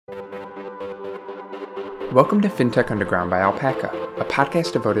Welcome to FinTech Underground by Alpaca, a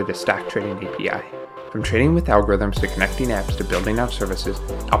podcast devoted to stock trading API. From trading with algorithms to connecting apps to building out services,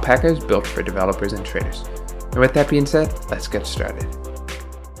 Alpaca is built for developers and traders. And with that being said, let's get started.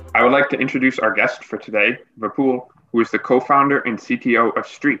 I would like to introduce our guest for today, Vipul, who is the co-founder and CTO of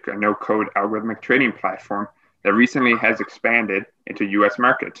Streak, a no-code algorithmic trading platform that recently has expanded into U.S.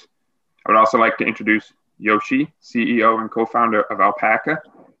 markets. I would also like to introduce Yoshi, CEO and co-founder of Alpaca,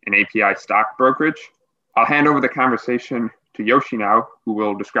 an API stock brokerage. I'll hand over the conversation to Yoshi now, who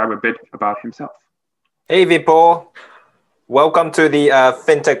will describe a bit about himself. Hey, Vipul. Welcome to the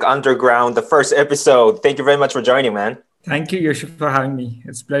FinTech Underground, the first episode. Thank you very much for joining, man. Thank you, Yoshi, for having me.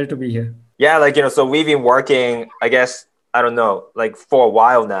 It's a pleasure to be here. Yeah, so we've been working, for a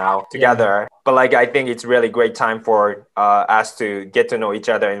while now together. Yeah. But I think it's really great time for us to get to know each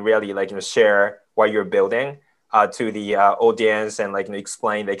other and really share what you're building to the audience and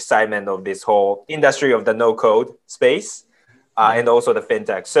explain the excitement of this whole industry of the no-code space and also the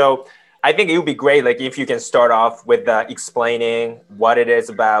fintech. So I think it would be great if you can start off with explaining what it is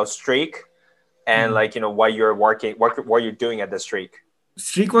about Streak and what you're doing at the Streak.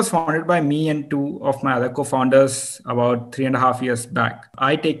 Streak was founded by me and two of my other co-founders about 3.5 years back.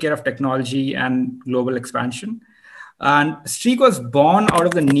 I take care of technology and global expansion. And Streak was born out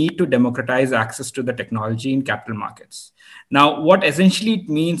of the need to democratize access to the technology in capital markets. Now, what essentially it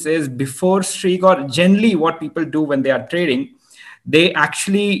means is before Streak, or generally what people do when they are trading, they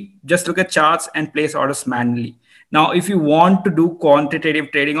actually just look at charts and place orders manually. Now, if you want to do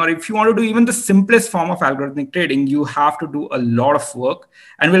quantitative trading, or if you want to do even the simplest form of algorithmic trading, you have to do a lot of work.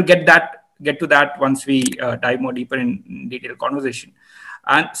 And we'll get to that once we dive more deeper in detailed conversation.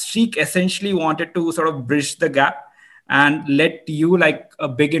 And Streak essentially wanted to sort of bridge the gap and let you a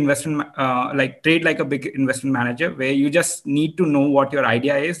big investment, trade like a big investment manager, where you just need to know what your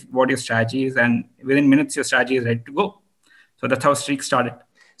idea is, what your strategy is, and within minutes, your strategy is ready to go. So that's how Streak started.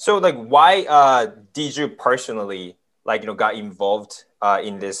 So why did you personally got involved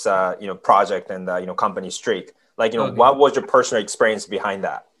in this project and company Streak? Okay. What was your personal experience behind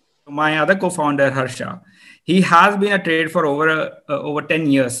that? My other co-founder Harsha, he has been a trader for over 10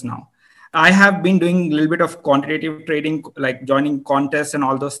 years now. I have been doing a little bit of quantitative trading, joining contests and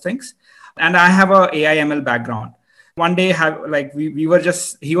all those things. And I have a AI ML background. One day, he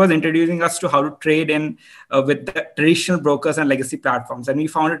was introducing us to how to trade in with the traditional brokers and legacy platforms. And we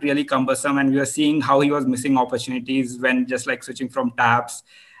found it really cumbersome. And we were seeing how he was missing opportunities when just switching from tabs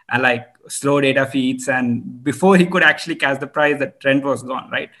and slow data feeds. And before he could actually catch the price, the trend was gone,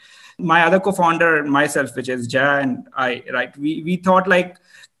 right? My other co-founder, myself, which is Jaya and I, right? We thought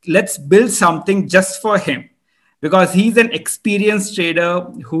let's build something just for him, because he's an experienced trader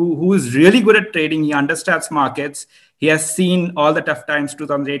who is really good at trading. He understands markets. He has seen all the tough times,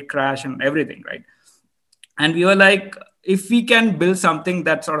 2008 crash and everything, right? And we were if we can build something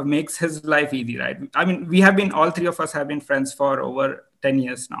that sort of makes his life easy, right? I mean, all three of us have been friends for over 10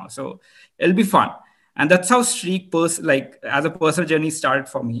 years now. So it'll be fun. And that's how Streak as a personal journey started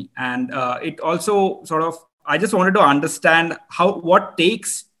for me. And it also I just wanted to understand what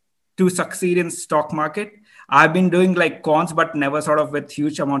takes to succeed in stock market. I've been doing cons, but never with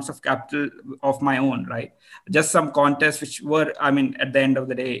huge amounts of capital of my own, right? Just some contests, which were, at the end of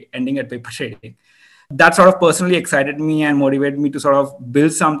the day, ending at paper trading. That personally excited me and motivated me to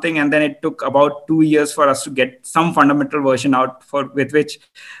build something. And then it took about 2 years for us to get some fundamental version out with which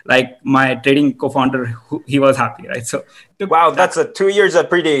my trading co-founder, he was happy, right? So wow, that's 2 years, a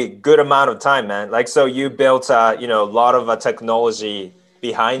pretty good amount of time, man. So you built, a lot of technology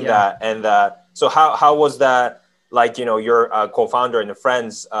behind that. And so how was that, your co-founder and the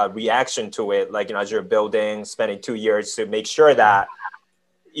friends' reaction to it, as you're spending 2 years to make sure that,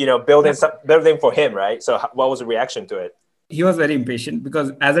 building for him, right? So what was the reaction to it? He was very impatient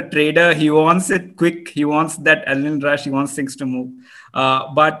because as a trader, he wants it quick. He wants that adrenaline rush. He wants things to move.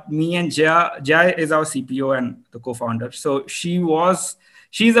 But me and Jaya is our CPO and the co-founder. So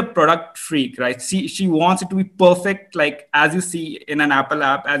she's a product freak, right? She wants it to be perfect, as you see in an Apple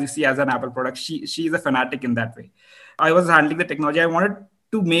app, as you see as an Apple product. She's a fanatic in that way. I was handling the technology. I wanted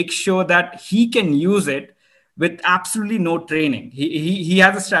to make sure that he can use it with absolutely no training. He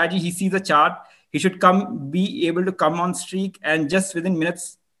has a strategy. He sees a chart. He should be able to come on Streak and just within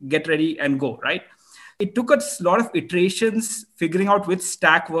minutes get ready and go, right? It took us a lot of iterations, figuring out which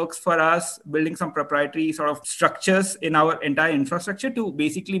stack works for us, building some proprietary structures in our entire infrastructure to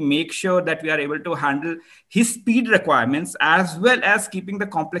basically make sure that we are able to handle his speed requirements as well as keeping the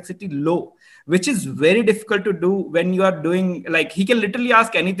complexity low, which is very difficult to do when you are doing, he can literally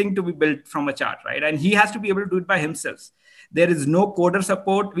ask anything to be built from a chart, right? And he has to be able to do it by himself. There is no coder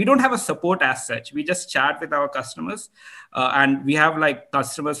support. We don't have a support as such. We just chat with our customers, and we have like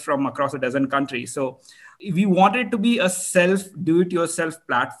customers from across a dozen countries. So we wanted it to be a do-it-yourself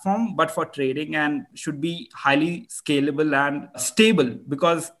platform, but for trading, and should be highly scalable and stable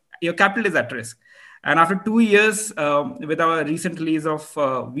because your capital is at risk. And after 2 years, with our recent release of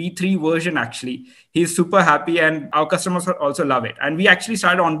V3 version, actually, he's super happy and our customers also love it. And we actually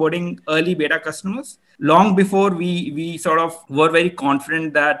started onboarding early beta customers long before we sort of were very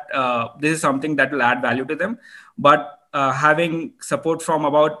confident that this is something that will add value to them. But having support from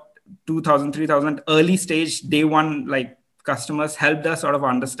about 2,000, 3,000 early stage, day one, like customers helped us sort of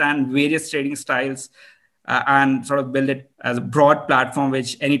understand various trading styles and sort of build it as a broad platform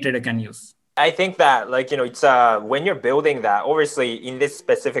which any trader can use. I think that it's when you're building that, obviously in this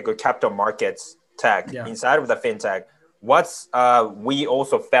specific capital markets tech inside of the fintech, what's we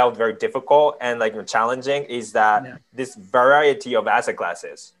also felt very difficult and challenging is that this variety of asset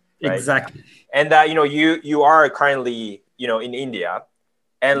classes. Right? Exactly. And that you are currently in India,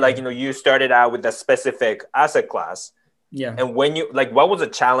 and you started out with a specific asset class. Yeah. And when you what was the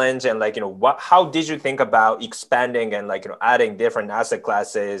challenge, and how did you think about expanding and adding different asset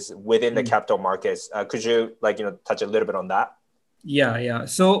classes within the capital markets? Could you touch a little bit on that? Yeah.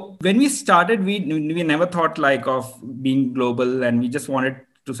 So when we started, we never thought of being global, and we just wanted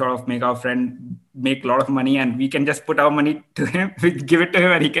to sort of make our friend make a lot of money, and we can just put our money to him, we give it to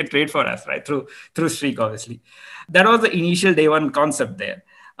him, and he can trade for us, right? Through Streak, obviously. That was the initial day one concept there.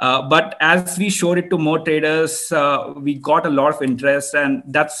 But as we showed it to more traders, we got a lot of interest. And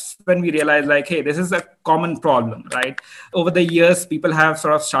that's when we realized hey, this is a common problem, right? Over the years, people have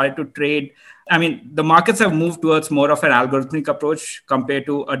sort of started to trade. I mean, the markets have moved towards more of an algorithmic approach compared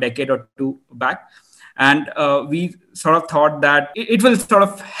to a decade or two back. And we sort of thought that it will sort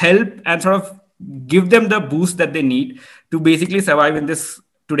of help and sort of give them the boost that they need to basically survive in this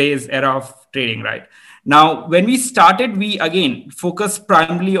today's era of trading, right? Now, when we started, we again focused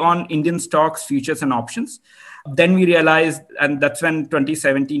primarily on Indian stocks, futures, and options. Then we realized, and that's when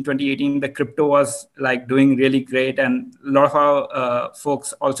 2017, 2018, the crypto was doing really great. And a lot of our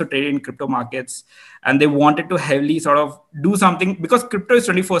folks also traded in crypto markets. And they wanted to heavily sort of do something because crypto is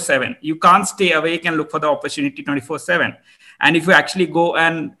 24/7. You can't stay awake and look for the opportunity 24/7. And if you actually go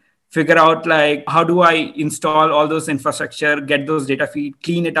and figure out how do I install all those infrastructure, get those data feed,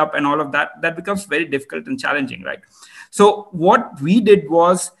 clean it up and all of that, that becomes very difficult and challenging, right? So what we did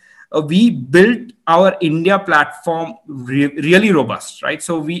was we built our India platform really robust, right?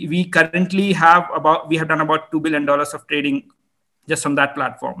 So we currently we have done about $2 billion of trading just on that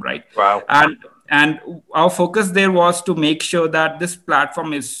platform, right? Wow. And our focus there was to make sure that this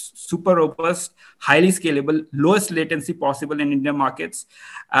platform is super robust, highly scalable, lowest latency possible in Indian markets.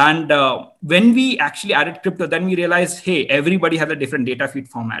 And when we actually added crypto, then we realized, hey, everybody has a different data feed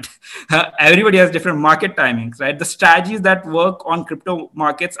format. Everybody has different market timings, right? The strategies that work on crypto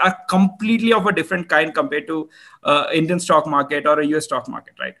markets are completely of a different kind compared to Indian stock market or a US stock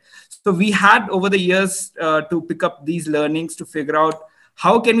market, right? So we had over the years to pick up these learnings to figure out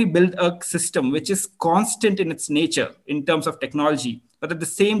how can we build a system which is constant in its nature in terms of technology, but at the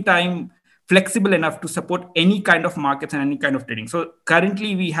same time, flexible enough to support any kind of markets and any kind of trading. So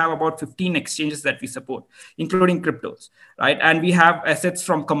currently we have about 15 exchanges that we support, including cryptos, right? And we have assets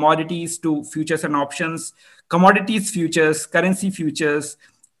from commodities to futures and options, commodities futures, currency futures,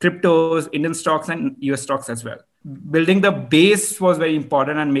 cryptos, Indian stocks, and US stocks as well. Building the base was very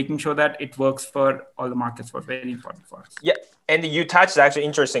important, and making sure that it works for all the markets was very important for us. Yeah, and you touched actually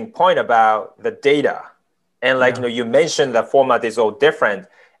interesting point about the data, and you mentioned the format is all different.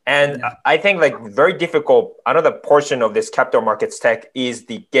 And I think very difficult, another portion of this capital markets tech is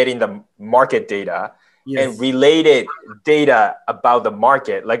getting the market data and related data about the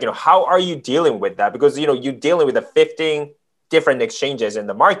market. How are you dealing with that? Because, you're dealing with the 15 different exchanges in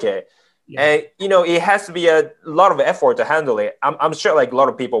the market. And, it has to be a lot of effort to handle it. I'm sure a lot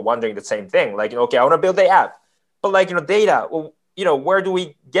of people wondering the same thing. Okay, I want to build the app, but data, well, where do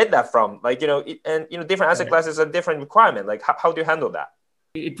we get that from? Different asset classes have different requirement. How do you handle that?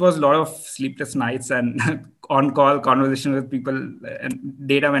 It was a lot of sleepless nights and on-call conversation with people and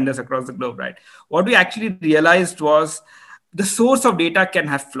data vendors across the globe, right? What we actually realized was the source of data can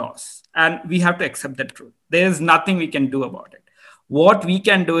have flaws, and we have to accept that truth. There's nothing we can do about it. What we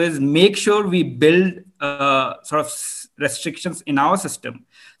can do is make sure we build sort of restrictions in our system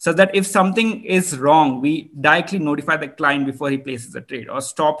so that if something is wrong, we directly notify the client before he places a trade or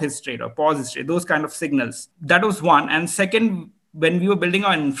stop his trade or pause his trade, those kind of signals. That was one. And second, when we were building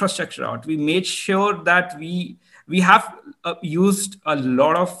our infrastructure out, we made sure that we have used a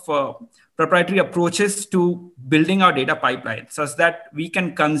lot of proprietary approaches to building our data pipeline such that we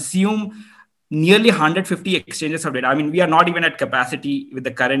can consume nearly 150 exchanges of data. I mean, we are not even at capacity with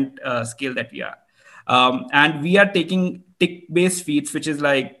the current scale that we are. And we are taking tick-based feeds, which is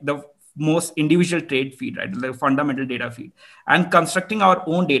like the most individual trade feed, right? The fundamental data feed, and constructing our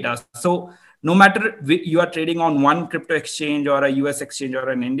own data. So no matter you are trading on one crypto exchange or a US exchange or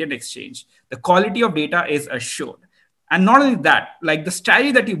an Indian exchange, the quality of data is assured. And not only that, like the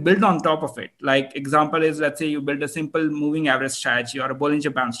strategy that you build on top of it, like example is, let's say you build a simple moving average strategy or a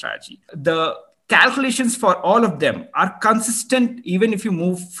Bollinger Band strategy. The calculations for all of them are consistent, even if you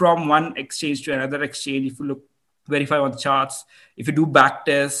move from one exchange to another exchange, if you verify on the charts, if you do back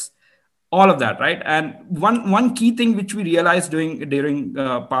tests, all of that, right? And one key thing which we realized during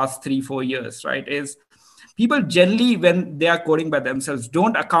past 3-4 years, right, is people generally, when they are coding by themselves,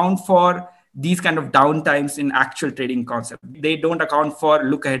 don't account for these kind of downtimes in actual trading concept. They don't account for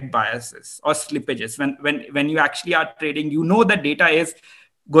look ahead biases or slippages. When you actually are trading, you know that data is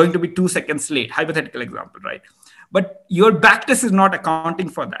going to be 2 seconds late, hypothetical example, right? But your backtest is not accounting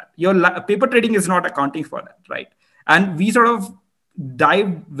for that. Your paper trading is not accounting for that, right? And we sort of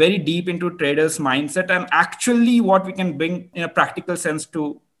dive very deep into traders' mindset and actually what we can bring in a practical sense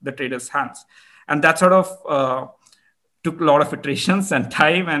to the traders' hands. And that sort of took a lot of iterations and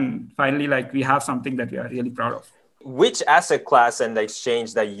time, and finally, like, we have something that we are really proud of. Which asset class and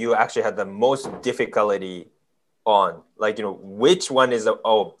exchange that you actually had the most difficulty on? Like, which one is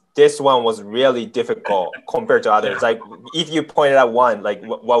this one was really difficult compared to others? Like, if you pointed out one, like,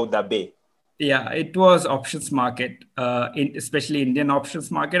 what would that be? Yeah, it was options market, especially Indian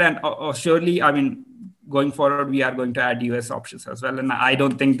options market, and surely, I mean, going forward, we are going to add US options as well, and I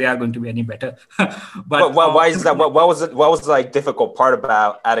don't think they are going to be any better. But why is that? What was like difficult part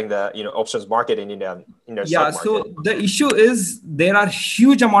about adding the options market in India? Yeah, so the issue is there are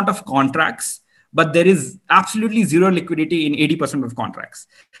huge amount of contracts, but there is absolutely zero liquidity in 80% of contracts.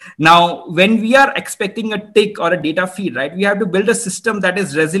 Now, when we are expecting a tick or a data feed, right, we have to build a system that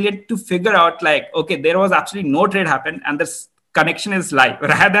is resilient to figure out, like, okay, there was absolutely no trade happened, and this connection is live,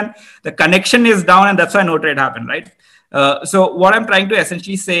 rather than the connection is down and that's why no trade happened, right? So what I'm trying to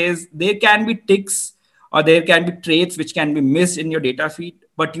essentially say is there can be ticks or there can be trades which can be missed in your data feed,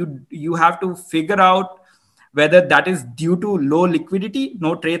 but you have to figure out whether that is due to low liquidity,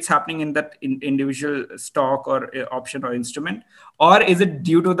 no trades happening in that individual stock or option or instrument, or is it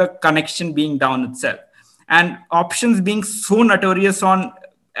due to the connection being down itself? And options being so notorious on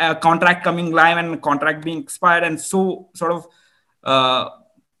a contract coming live and a contract being expired, and so sort of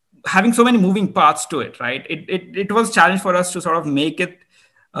having so many moving parts to it, right? It was a challenge for us to sort of make it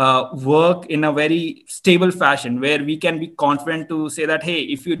work in a very stable fashion where we can be confident to say that, hey,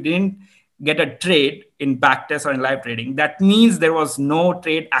 if you didn't get a trade in backtest or in live trading, that means there was no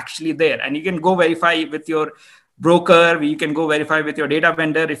trade actually there. And you can go verify with your broker, you can go verify with your data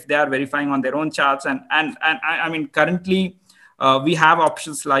vendor if they are verifying on their own charts. And I mean, currently we have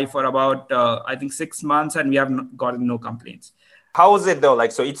options live for about, I think 6 months, and we have gotten no complaints. How is it though?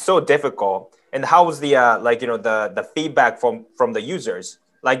 Like, so it's so difficult. And how was the, the feedback from the users?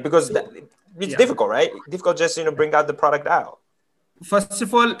 Like, because it's difficult, right? Difficult just, bring out the product out. First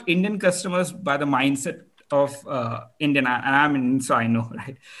of all, Indian customers, by the mindset of Indian, and I'm Indian, so I know,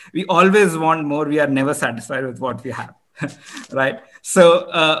 right? We always want more. We are never satisfied with what we have, right?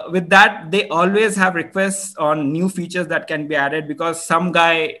 So with that, they always have requests on new features that can be added, because some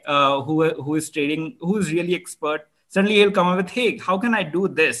guy who is trading, who is really expert, suddenly he'll come up with, hey, how can I do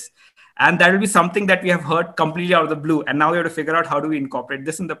this? And that will be something that we have heard completely out of the blue. And now we have to figure out how do we incorporate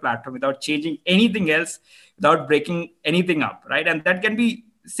this in the platform without changing anything else, without breaking anything up, right? And that can be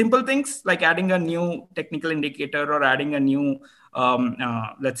simple things like adding a new technical indicator or adding a new,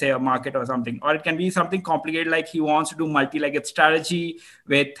 let's say, a market or something. Or it can be something complicated, like he wants to do multi-legged strategy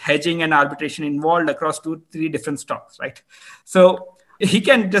with hedging and arbitration involved across 2-3 different stocks, right? So he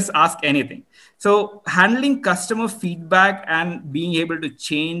can just ask anything. So handling customer feedback and being able to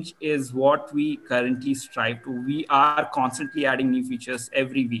change is what we currently strive to. We are constantly adding new features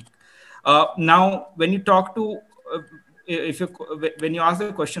every week. Now, when you talk to, when you ask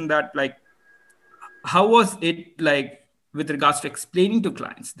the question that, like, how was it like with regards to explaining to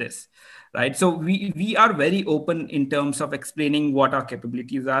clients this, right? So we are very open in terms of explaining what our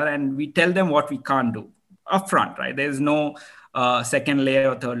capabilities are, and we tell them what we can't do upfront, right? There's no second layer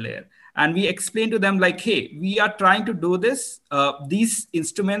or third layer. And we explain to them, like, hey, we are trying to do this. These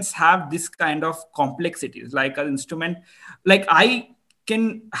instruments have this kind of complexities, like an instrument, like I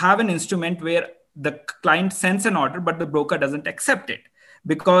can have an instrument where the client sends an order, but the broker doesn't accept it.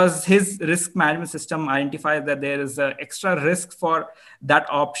 because his risk management system identifies that there is an extra risk for that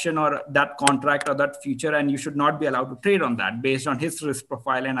option or that contract or that future, and you should not be allowed to trade on that based on his risk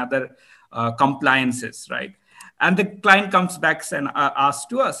profile and other compliances, right? And the client comes back and asks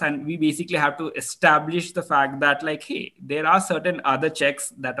to us, and we basically have to establish the fact that, like, hey, there are certain other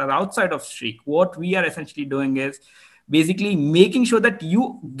checks that are outside of Streak. What we are essentially doing is basically making sure that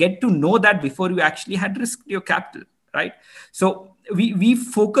you get to know that before you actually had risked your capital, right? So we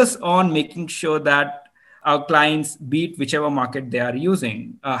focus on making sure that our clients, beat whichever market they are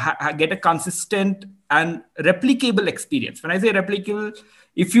using, get a consistent and replicable experience. When I say replicable,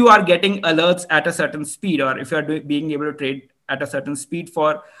 if you are getting alerts at a certain speed, or if you are being able to trade at a certain speed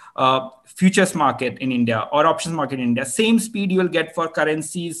for futures market in India or options market in India, same speed you will get for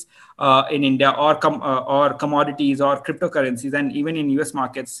currencies in India or commodities or cryptocurrencies, and even in US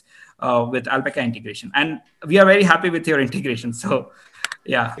markets with Alpaca integration. And we are very happy with your integration. So,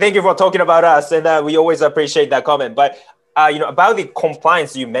 yeah. Thank you for talking about us, and we always appreciate that comment. But about the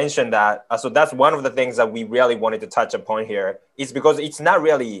compliance, you mentioned that. So that's one of the things that we really wanted to touch upon here, is because it's not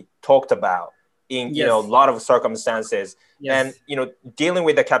really talked about in a lot of circumstances. Yes. And dealing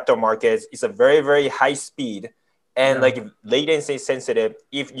with the capital markets is a very, very high speed and like latency sensitive.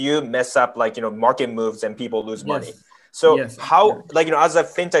 If you mess up, market moves and people lose money. So how, as a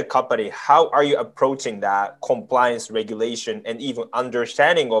fintech company, how are you approaching that compliance, regulation, and even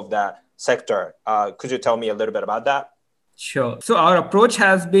understanding of that sector? Could you tell me a little bit about that? Sure. So our approach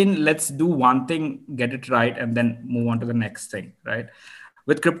has been, let's do one thing, get it right, and then move on to the next thing, right?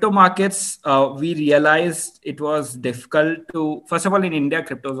 With crypto markets, we realized it was difficult to, first of all, in India,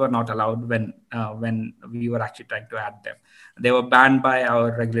 cryptos were not allowed when we were actually trying to add them. They were banned by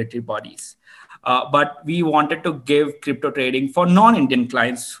our regulatory bodies. But we wanted to give crypto trading for non-Indian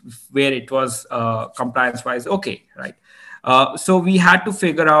clients where it was compliance-wise okay, right? So we had to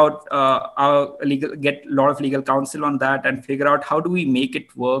figure out get a lot of legal counsel on that and figure out how do we make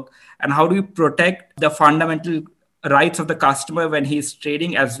it work and how do we protect the fundamental rights of the customer when he's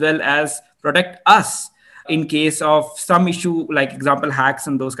trading, as well as protect us in case of some issue, like example hacks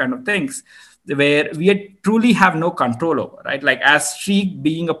and those kind of things, where we truly have no control over, right? Like as Streak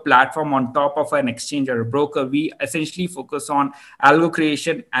being a platform on top of an exchange or a broker, we essentially focus on algo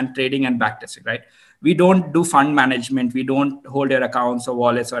creation and trading and backtesting, right? We don't do fund management. We don't hold your accounts or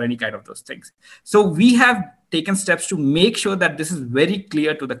wallets or any kind of those things. So we have taken steps to make sure that this is very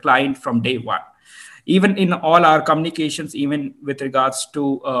clear to the client from day one. Even in all our communications, even with regards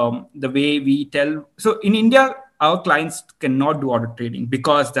to the way we tell. So in India, our clients cannot do order trading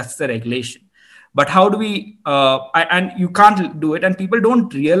because that's the regulation. But how do we, and you can't do it, and people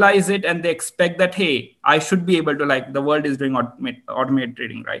don't realize it, and they expect that, hey, I should be able to, like the world is doing automated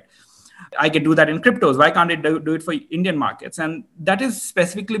trading, right? I can do that in cryptos. Why can't it do it for Indian markets? And that is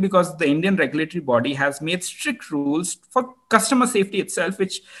specifically because the Indian regulatory body has made strict rules for customer safety itself,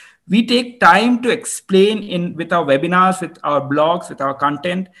 which we take time to explain with our webinars, with our blogs, with our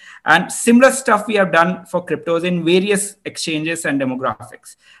content, and similar stuff we have done for cryptos in various exchanges and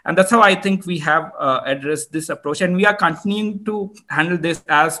demographics. And that's how I think we have addressed this approach. And we are continuing to handle this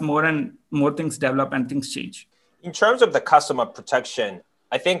as more and more things develop and things change. In terms of the customer protection,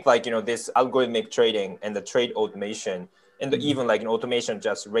 I think this algorithmic trading and the trade automation and even automation,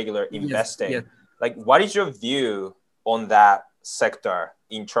 just regular investing, yes. What is your view on that sector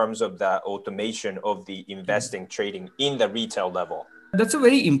in terms of the automation of the investing trading in the retail level? That's a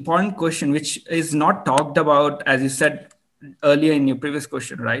very important question, which is not talked about, as you said earlier in your previous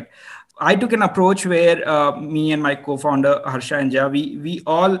question, right? I took an approach where me and my co-founder, Harsha and Jaya, we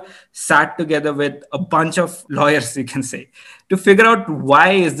all sat together with a bunch of lawyers, you can say, to figure out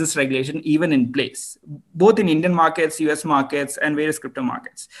why is this regulation even in place, both in Indian markets, US markets, and various crypto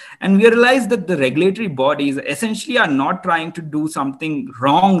markets. And we realized that the regulatory bodies essentially are not trying to do something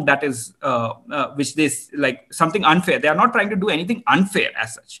wrong that is, which they like something unfair. They are not trying to do anything unfair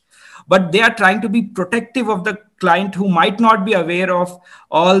as such, but they are trying to be protective of the client who might not be aware of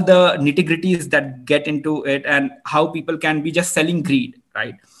all the nitty-gritties that get into it and how people can be just selling greed,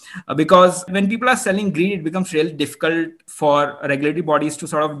 right? Because when people are selling greed, it becomes really difficult for regulatory bodies to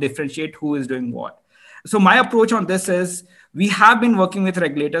sort of differentiate who is doing what. So my approach on this is we have been working with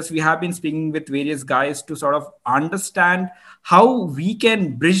regulators. We have been speaking with various guys to sort of understand how we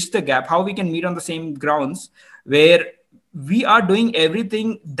can bridge the gap, how we can meet on the same grounds where we are doing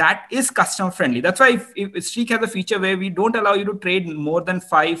everything that is customer friendly. That's why if Streak has a feature where we don't allow you to trade more than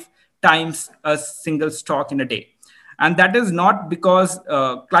 5 times a single stock in a day. And that is not because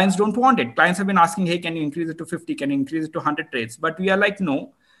clients don't want it. Clients have been asking, hey, can you increase it to 50? Can you increase it to 100 trades? But we are like,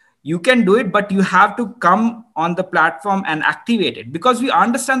 no, You can do it, but you have to come on the platform and activate it, because we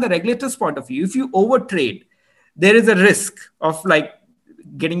understand the regulator's point of view. If you overtrade, there is a risk of like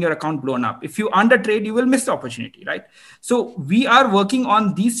getting your account blown up. If you undertrade, you will miss the opportunity, right? So we are working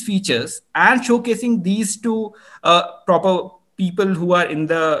on these features and showcasing these to proper people who are in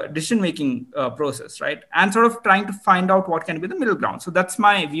the decision-making process, right? And sort of trying to find out what can be the middle ground. So that's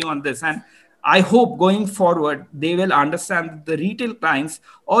my view on this. And I hope going forward, they will understand that the retail clients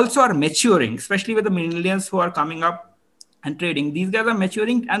also are maturing, especially with the millennials who are coming up and trading. These guys are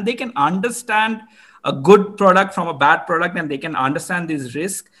maturing and they can understand a good product from a bad product, and they can understand this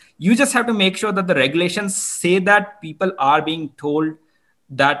risk. You just have to make sure that the regulations say that people are being told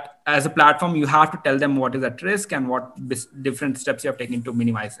that as a platform, you have to tell them what is at risk and what different steps you have taken to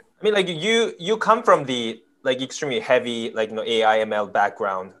minimize it. I mean, like you come from the like extremely heavy, like, AI ML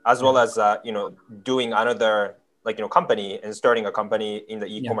background, as well as, doing another, company and starting a company in the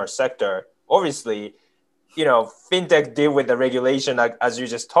e-commerce sector. Obviously, fintech deal with the regulation, like, as you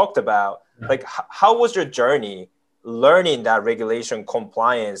just talked about. Like, how was your journey learning that regulation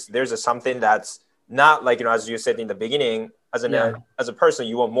compliance? There's something that's not like, as you said in the beginning, as a person,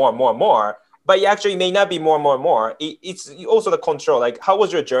 you want more and more and more, but you actually may not be more and more and more. It's also the control. Like, how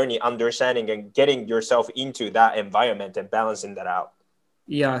was your journey understanding and getting yourself into that environment and balancing that out?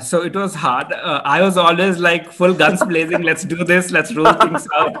 Yeah, so it was hard. I was always like full guns blazing. Let's do this. Let's roll things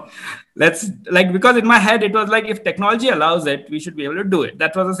out. Because in my head, it was like, if technology allows it, we should be able to do it.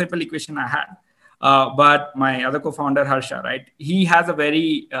 That was a simple equation I had. But my other co-founder, Harsha, right? He has a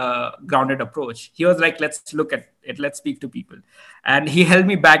very grounded approach. He was like, let's look at it. Let's speak to people. And he held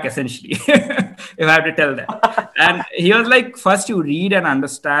me back, essentially, if I have to tell that. And he was like, first you read and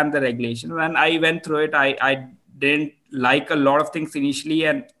understand the regulations. And I went through it. I didn't like a lot of things initially,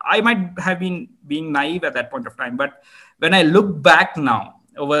 and I might have been being naive at that point of time. But when I look back now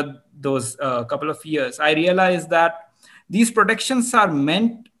over those couple of years, I realized that these protections are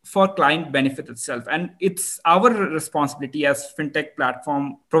meant for client benefit itself. And it's our responsibility as fintech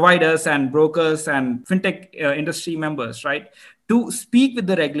platform providers and brokers and fintech industry members, right, to speak with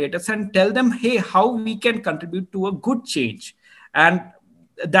the regulators and tell them, hey, how we can contribute to a good change. And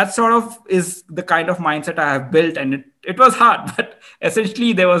that sort of is the kind of mindset I have built. And it was hard, but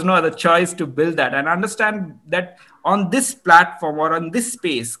essentially there was no other choice to build that and understand that on this platform or on this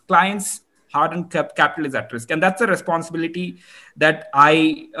space, clients' hard-earned capital is at risk. And that's a responsibility that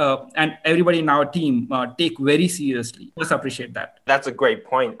I and everybody in our team take very seriously. Just appreciate that. That's a great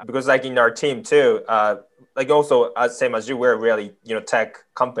point, because like in our team too, also same as you, we're really, tech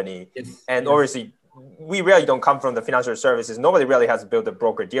company. Yes. And obviously, we really don't come from the financial services. Nobody really has built a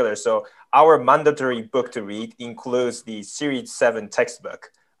broker dealer. So our mandatory book to read includes the Series 7 textbook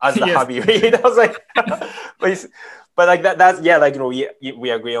as the hobby read. I was like, but like that's, we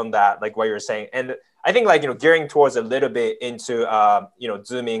agree on that, like what you're saying. And I think gearing towards a little bit into,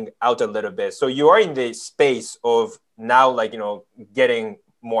 zooming out a little bit. So you are in the space of now, getting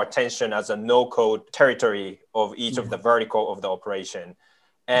more attention as a no code territory of each of the vertical of the operation.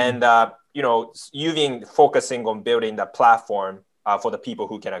 And, you've been focusing on building the platform for the people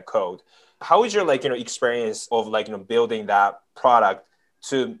who cannot code. How is your experience of building that product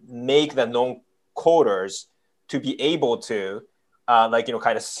to make the non-coders to be able to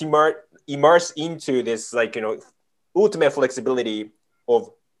kind of immerse into this ultimate flexibility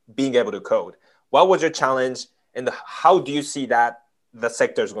of being able to code? What was your challenge, and how do you see that the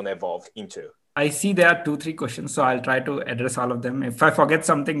sector is going to evolve into? I see there are 2-3 questions, so I'll try to address all of them. If I forget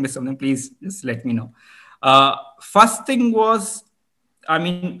something, miss something, please just let me know. First thing was,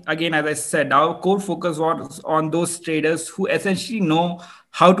 again, as I said, our core focus was on those traders who essentially know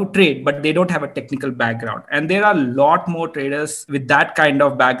how to trade, but they don't have a technical background. And there are a lot more traders with that kind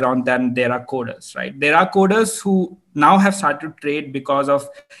of background than there are coders, right? There are coders who now have started to trade because of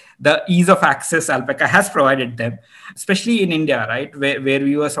the ease of access Alpaca has provided them, especially in India, right? Where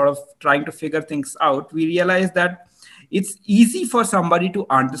we were sort of trying to figure things out. We realized that it's easy for somebody to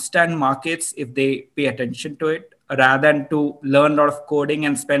understand markets if they pay attention to it, rather than to learn a lot of coding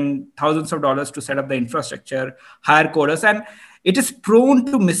and spend thousands of dollars to set up the infrastructure, hire coders. And it is prone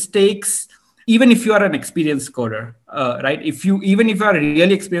to mistakes, even if you are an experienced coder, right? Even if you are a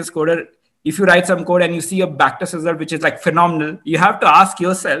really experienced coder, if you write some code and you see a backtest result, which is phenomenal, you have to ask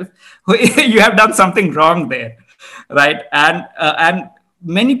yourself, you have done something wrong there, right? And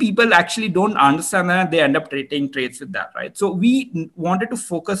many people actually don't understand that, and they end up taking trades with that, right? So we wanted to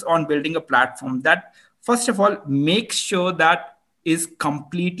focus on building a platform that, first of all, makes sure that is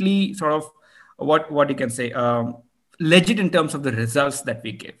completely sort of what you can say, legit in terms of the results that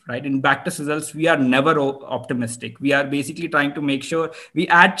we give, right? In backtest results, we are never optimistic. We are basically trying to make sure we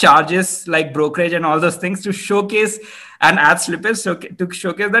add charges like brokerage and all those things to showcase and add slippage to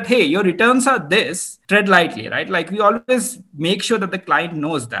showcase that, hey, your returns are this, tread lightly, right? Like we always make sure that the client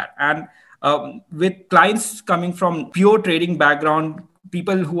knows that. And with clients coming from pure trading background,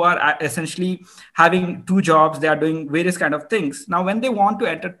 people who are essentially having two jobs, they are doing various kind of things. Now, when they want to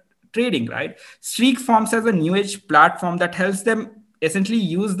enter trading, right, Streak forms as a new age platform that helps them essentially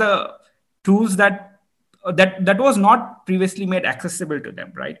use the tools that was not previously made accessible to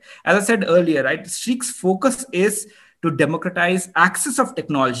them, right? As I said earlier, right, Streak's focus is to democratize access of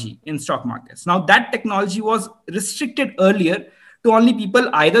technology in stock markets. Now, that technology was restricted earlier to only people,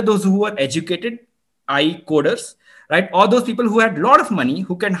 either those who were educated, i.e. coders, right, or those people who had a lot of money,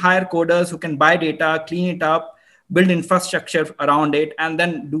 who can hire coders, who can buy data, clean it up, build infrastructure around it, and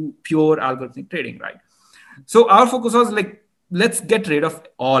then do pure algorithmic trading, right? So our focus was like, let's get rid of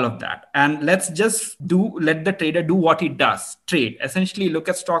all of that. And let's just let the trader do what he does, trade, essentially look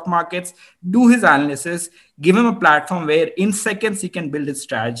at stock markets, do his analysis, give him a platform where in seconds he can build his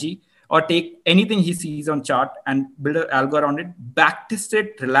strategy or take anything he sees on chart and build an algo around it, backtest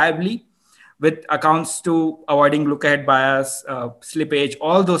it reliably with accounts to avoiding look-ahead bias, slippage,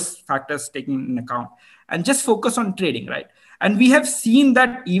 all those factors taken in account, and just focus on trading, right? And we have seen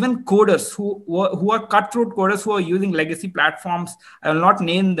that even coders who are cutthroat coders who are using legacy platforms, I will not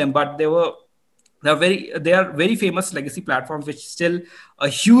name them, but they are very famous legacy platforms, which still a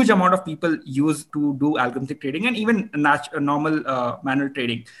huge amount of people use to do algorithmic trading and even normal manual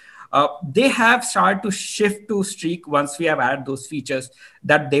trading. They have started to shift to Streak once we have added those features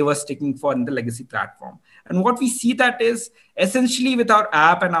that they were sticking for in the legacy platform. And what we see that is essentially with our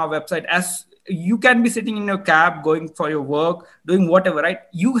app and our website, as you can be sitting in your cab, going for your work, doing whatever, right?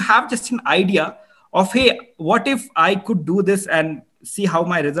 You have just an idea of, hey, what if I could do this and see how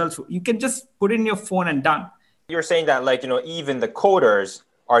my results, you can just put in your phone and done. You're saying that even the coders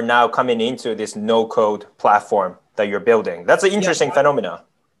are now coming into this no code platform that you're building. That's an interesting phenomena.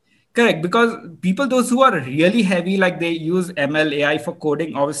 Correct, because people, those who are really heavy, like they use ML, AI for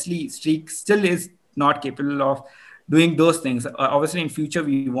coding, obviously Streak still is not capable of doing those things. Obviously, in future,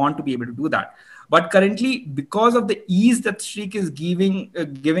 we want to be able to do that. But currently, because of the ease that Streak is giving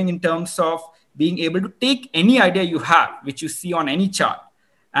in terms of being able to take any idea you have, which you see on any chart,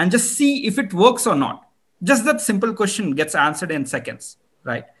 and just see if it works or not. Just that simple question gets answered in seconds,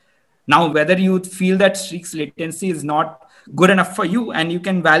 right? Now, whether you feel that Streak's latency is not good enough for you and you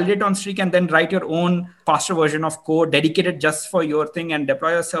can validate on Streak and then write your own faster version of code dedicated just for your thing and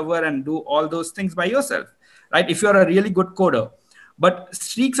deploy a server and do all those things by yourself, right? If you're a really good coder. But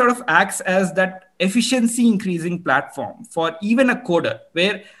Streak sort of acts as that efficiency increasing platform for even a coder,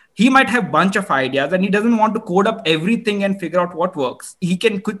 where he might have a bunch of ideas and he doesn't want to code up everything and figure out what works. He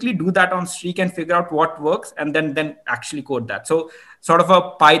can quickly do that on Streak and figure out what works and then actually code that. So sort of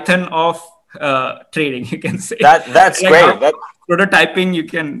a Python of trading, you can say. That's like great. Prototyping you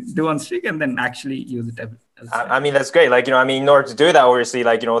can do on Streak and then actually use it. I mean, that's great. In order to do that, obviously,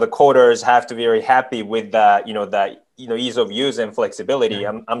 the coders have to be very happy with that, that ease of use and flexibility.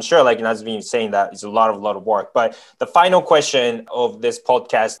 Yeah. I'm sure, as been saying, that it's a lot of work. But the final question of this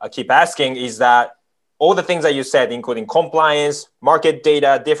podcast I keep asking is that all the things that you said, including compliance, market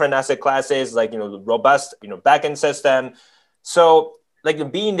data, different asset classes, robust, backend system. So,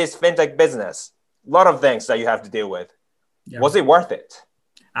 being this fintech business, a lot of things that you have to deal with. Yeah. Was it worth it?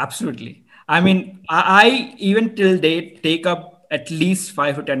 Absolutely. I mean, I even till date take up at least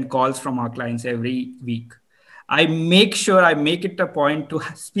 5 to 10 calls from our clients every week. I make sure I make it a point to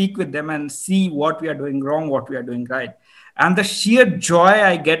speak with them and see what we are doing wrong, what we are doing right. And the sheer joy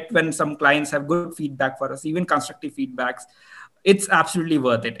I get when some clients have good feedback for us, even constructive feedbacks, it's absolutely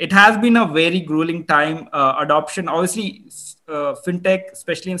worth it. It has been a very grueling time. Adoption, obviously, fintech,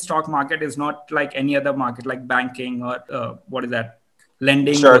 especially in stock market, is not like any other market, like banking or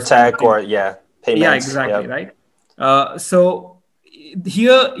lending. Sure, tech or payments. Yeah, exactly, right? So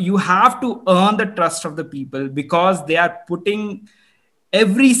here you have to earn the trust of the people because they are putting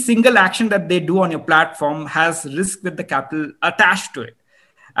every single action that they do on your platform has risk with the capital attached to it.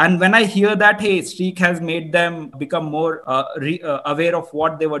 And when I hear that, hey, Streak has made them become more aware of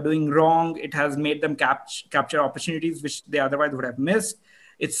what they were doing wrong, it has made them capture opportunities which they otherwise would have missed.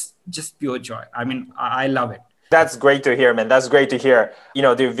 It's just pure joy. I mean, I love it. That's great to hear, man. That's great to hear.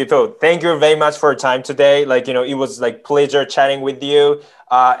 Vipul, thank you very much for your time today. It was pleasure chatting with you.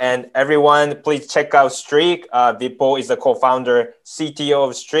 And everyone, please check out Streak. Vipul is the co-founder, CTO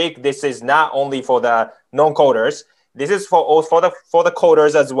of Streak. This is not only for the non-coders. This is for the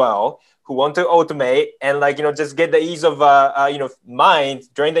coders as well, who want to automate and like, just get the ease of, mind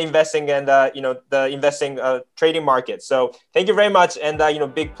during the investing and, the investing trading market. So thank you very much. And,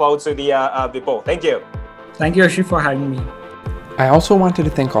 big applause to the Vipul. Thank you. Thank you, Ashish, for having me. I also wanted to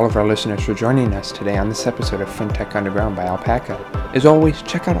thank all of our listeners for joining us today on this episode of FinTech Underground by Alpaca. As always,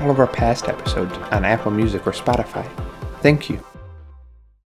 check out all of our past episodes on Apple Music or Spotify. Thank you.